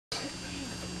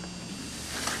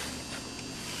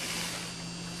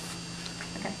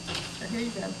here you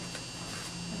go. And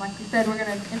like we said, we're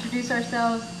going to introduce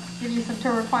ourselves, give you some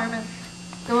tour requirements,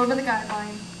 go over the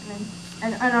guidelines,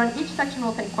 and on each section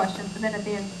we'll take questions, and then at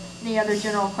the end, any other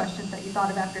general questions that you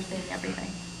thought of after seeing everything.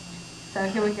 So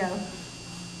here we go.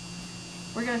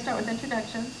 We're going to start with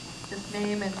introductions, just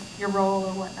name and your role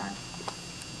or whatnot.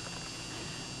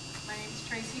 My name is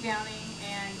Tracy Downing,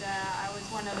 and I was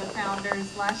one of the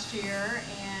founders last year,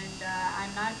 and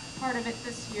I'm not part of it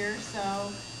this year,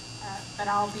 so, but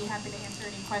I'll be happy to answer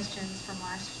any questions from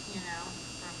last,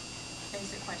 from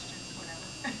basic questions, whatever.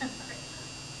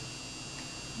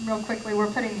 Real quickly,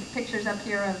 we're putting pictures up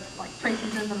here of like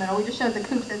Tracy's in the middle. We just showed the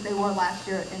coops as they were last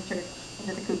year entered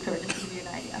into the Coop tour, just to give you an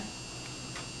idea.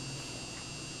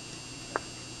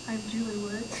 I'm Julie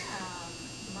Woods.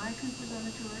 My Coop was on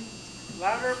the tour.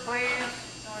 Louder, please.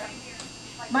 Sorry.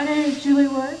 My name is Julie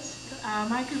Woods.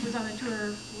 My Coop was on the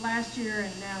tour last year,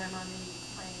 and now I'm on the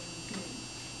planning committee.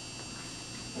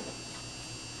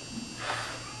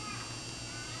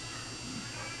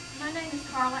 My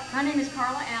name is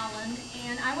Carla Allen,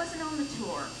 and I wasn't on the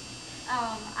tour.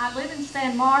 I live in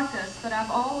San Marcos, but I've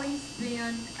always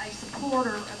been a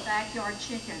supporter of backyard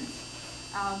chickens.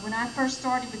 When I first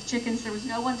started with chickens, there was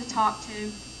no one to talk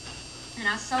to, and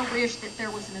I so wish that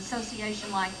there was an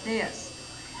association like this.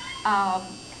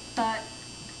 But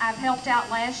I've helped out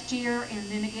last year and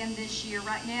then again this year.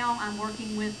 Right now, I'm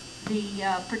working with the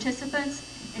participants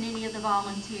and any of the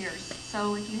volunteers.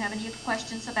 So if you have any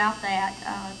questions about that,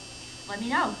 let me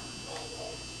know.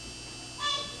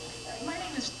 My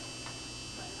name is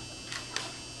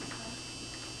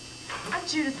I'm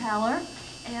Judith Haller,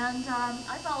 and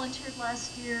I volunteered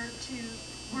last year to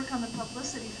work on the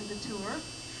publicity for the tour.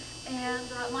 And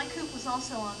my Coop was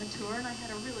also on the tour, and I had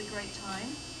a really great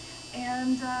time.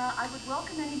 And I would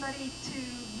welcome anybody to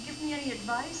give me any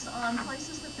advice on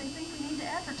places that they think we need to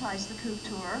advertise the Coop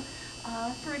tour.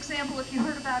 For example, if you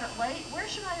heard about it late, where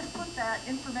should I have put that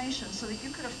information so that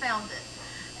you could have found it?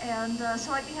 And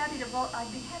so I'd be happy to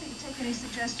take any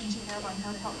suggestions you have on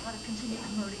how to continue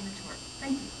promoting the tour.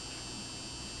 Thank you.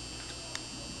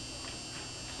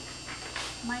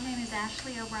 My name is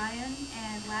Ashley O'Brien,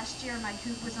 and last year my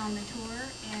Coop was on the tour,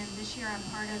 and this year I'm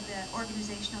part of the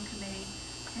organizational committee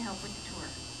to help with the tour.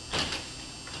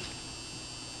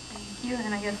 Thank you.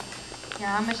 And I guess,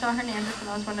 yeah, I'm Michelle Hernandez, and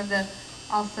I was one of the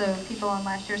also people on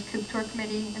last year's Coop tour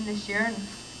committee and this year, and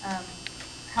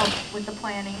helped with the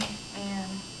planning.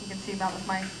 And you can see that was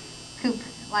my Coop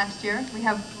last year. We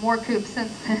have more Coops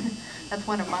since then. That's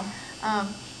one of them.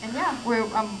 And yeah,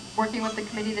 I'm working with the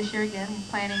committee this year again,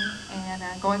 planning and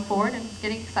going forward and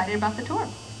getting excited about the tour.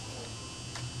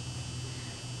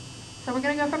 So we're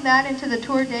going to go from that into the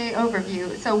tour day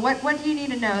overview. So what do you need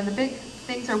to know? The big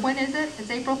things are, when is it? It's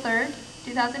April 3rd,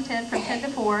 2010 from 10 to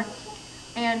 4.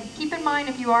 And keep in mind,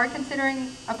 if you are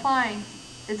considering applying,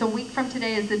 it's a week from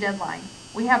today is the deadline.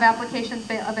 We have applications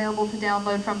available to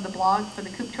download from the blog, for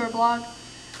the Coop Tour blog.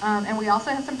 And we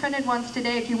also have some printed ones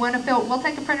today. If you want to we'll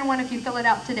take a printed one if you fill it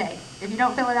out today. If you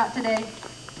don't fill it out today,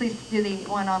 please do the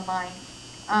one online.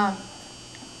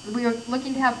 We are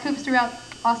looking to have Coops throughout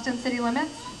Austin city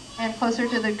limits, and closer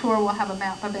to the tour, we'll have a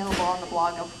map available on the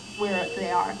blog of where they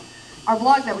are. Our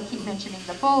blog that we keep mentioning,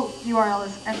 the full URL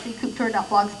is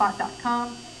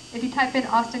fccooptour.blogspot.com. If you type in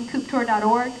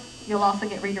austincooptour.org, you'll also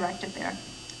get redirected there.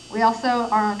 We also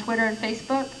are on Twitter and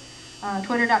Facebook,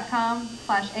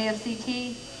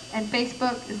 twitter.com/AFCT. And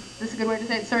Facebook, this is a good way to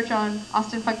say it, search on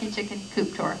Austin Funky Chicken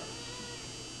Coop Tour.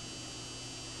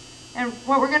 And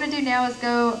what we're going to do now is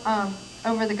go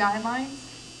over the guidelines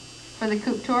for the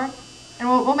Coop Tour. And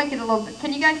we'll make it a little bit.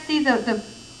 Can you guys see the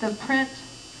print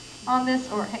on this?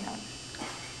 Or hang on.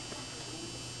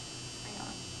 Hang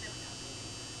on.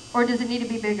 Or does it need to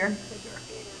be bigger?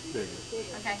 Bigger.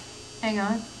 Okay. Hang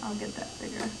on. I'll get that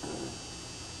bigger.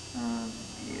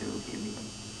 Give me.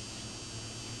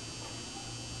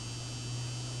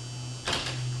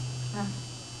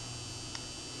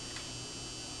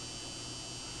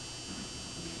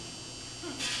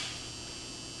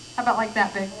 How about like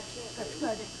that big? That's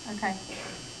good. Okay.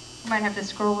 You might have to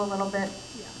scroll a little bit.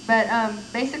 Yeah. But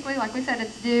basically, like we said,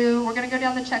 it's due. We're going to go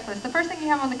down the checklist. The first thing you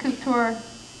have on the Coop tour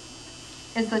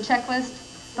is the checklist.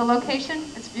 The location,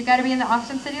 you've got to be in the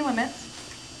Austin city limits.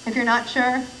 If you're not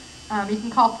sure, you can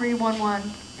call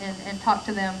 311 and talk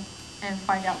to them and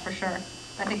find out for sure.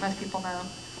 I think most people know.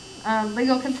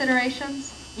 Legal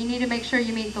considerations, you need to make sure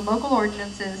you meet the local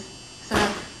ordinances, so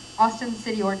that's Austin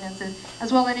city ordinances,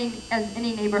 as well as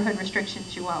any neighborhood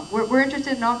restrictions you want. We're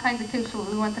interested in all kinds of coops, but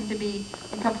we want them to be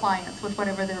in compliance with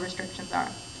whatever their restrictions are.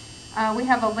 We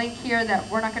have a link here that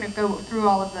we're not going to go through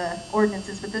all of the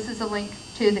ordinances, but this is a link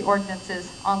to the ordinances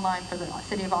online for the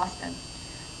city of Austin.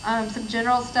 Some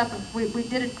general stuff, we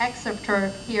did an excerpt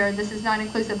here. This is not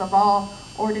inclusive of all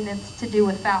ordinance to do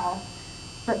with fowl.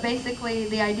 But basically,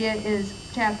 the idea is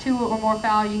to have 2 or more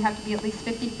fowl, you have to be at least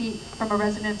 50 feet from a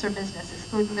residence or business,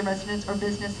 excluding the residence or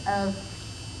business of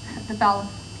the fowl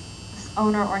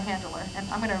owner or handler. And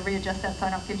I'm going to readjust that so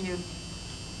I don't give you,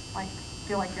 like,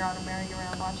 feel like you're on a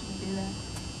merry-go-round watching me do that.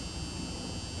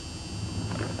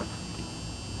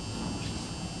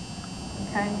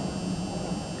 Okay.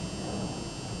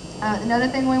 Another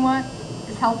thing we want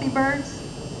is healthy birds.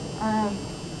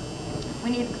 We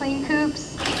need clean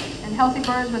coops and healthy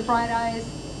birds with bright eyes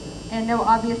and no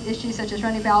obvious issues such as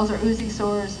runny bowels or oozing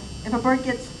sores. If a bird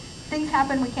things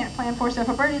happen we can't plan for, so if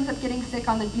a bird ends up getting sick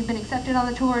you've been accepted on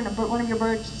the tour and one of your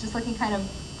birds is just looking kind of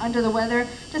under the weather,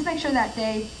 just make sure that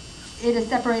day it is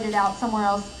separated out somewhere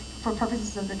else for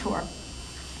purposes of the tour.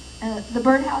 The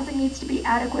bird housing needs to be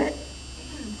adequate,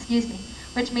 excuse me,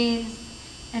 which means,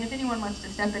 and if anyone wants to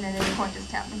step in at any point, just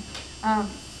tap me.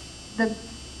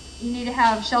 You need to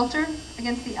have shelter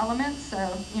against the elements, so,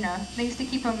 things to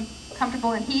keep them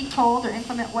comfortable in heat, cold, or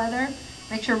inclement weather.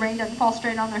 Make sure rain doesn't fall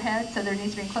straight on their head, so there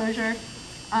needs to be enclosure.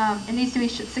 It needs to be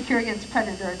secure against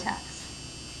predator attacks.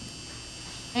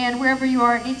 And wherever you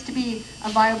are, it needs to be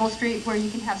a viable street where you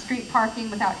can have street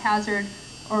parking without hazard,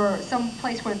 or some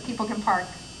place where people can park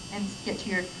and get to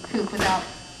your coop without,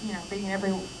 being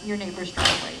in your neighbor's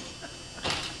driveways.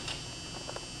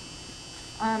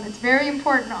 It's very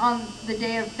important on the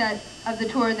day of the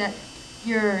tour that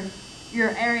your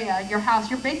area, your house,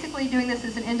 you're basically doing this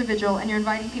as an individual and you're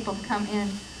inviting people to come in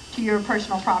to your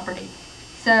personal property.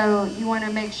 So you want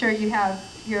to make sure you have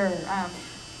your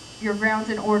grounds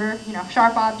in order,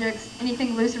 sharp objects,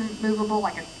 anything loose and movable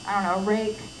like a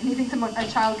rake, anything a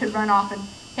child could run off and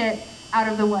hit out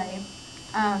of the way.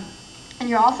 And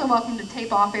you're also welcome to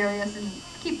tape off areas and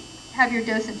have your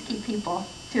docents keep people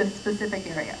to a specific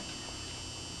area.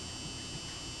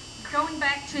 Going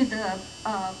back to the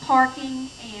parking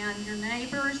and your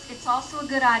neighbors, it's also a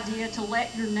good idea to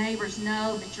let your neighbors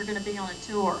know that you're going to be on a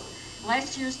tour.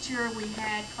 Last year's tour we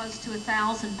had close to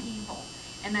 1,000 people,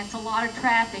 and that's a lot of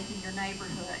traffic in your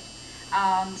neighborhood.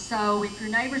 So if your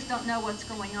neighbors don't know what's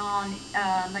going on,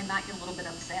 they might get a little bit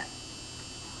upset.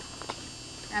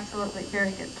 Absolutely,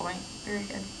 very good point, very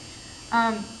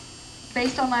good.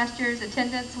 Based on last year's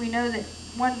attendance, we know that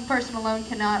one person alone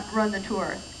cannot run the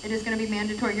tour. It is going to be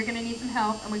mandatory. You're going to need some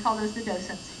help, and we call those the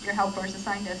docents, your helpers,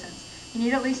 assigned docents. You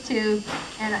need at least 2,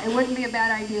 and it wouldn't be a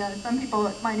bad idea. Some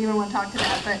people might even want to talk to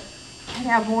that, but I'd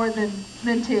have more than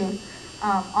 2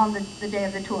 on the day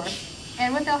of the tour.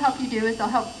 And what they'll help you do is they'll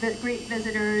help greet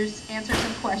visitors, answer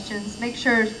some questions, make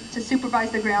sure to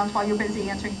supervise the grounds while you're busy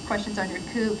answering questions on your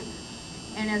coop.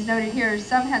 And as noted here,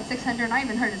 some had 600, and I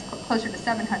even heard it's closer to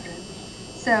 700.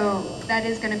 So that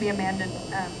is going to be a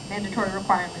mandatory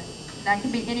requirement. That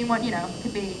could be anyone, it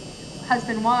could be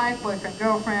husband, wife, boyfriend,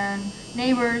 girlfriend,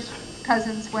 neighbors,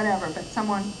 cousins, whatever, but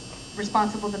someone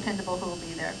responsible, dependable who will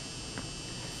be there.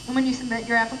 And when you submit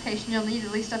your application, you'll need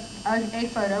at least a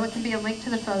photo. It can be a link to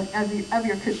the photo of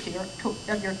your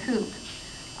coop.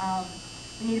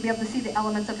 You need to be able to see the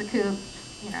elements of the coop.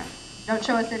 Don't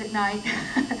show us it at night,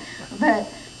 but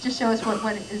just show us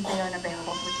what is there and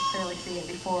available so we can clearly see it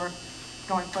before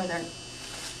going further.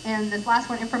 And this last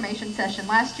one, information session.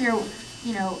 Last year,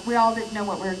 we all didn't know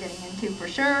what we were getting into for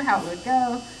sure, how it would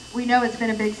go. We know it's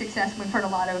been a big success, and we've heard a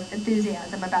lot of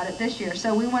enthusiasm about it this year.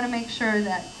 So we want to make sure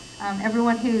that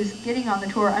everyone who's getting on the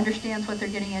tour understands what they're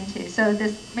getting into. So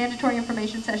this mandatory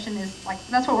information session is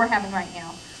that's what we're having right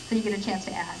now. So you get a chance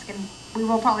to ask. And we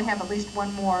will probably have at least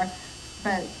one more,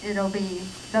 but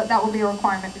that will be a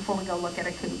requirement before we go look at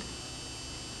a coop.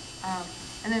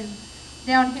 And then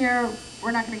down here,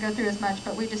 we're not going to go through as much,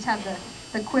 but we just have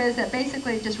the quiz that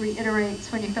basically just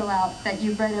reiterates when you fill out that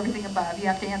you've read everything above. You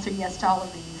have to answer yes to all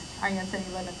of these. Are you in city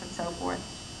limits and so forth.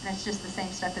 And it's just the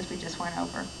same stuff as we just went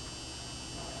over.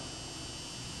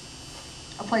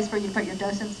 A place for you to put your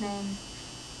docents' names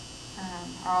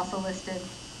are also listed.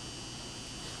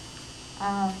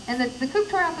 And the Coop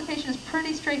tour application is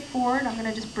pretty straightforward. I'm going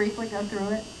to just briefly go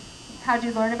through it. How'd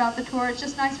you learn about the tour? It's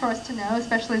just nice for us to know,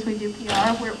 especially as we do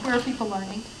PR. Where are people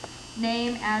learning?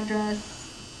 Name, address,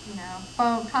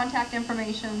 phone, contact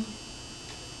information,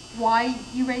 why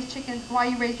you raise chickens, why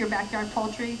you raise your backyard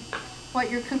poultry,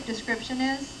 what your coop description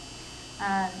is.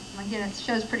 Again, it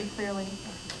shows pretty clearly.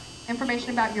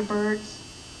 Information about your birds.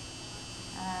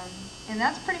 And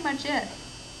that's pretty much it.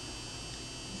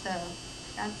 So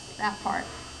that's that part.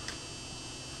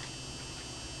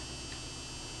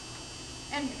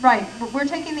 And right, we're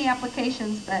taking the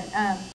applications, but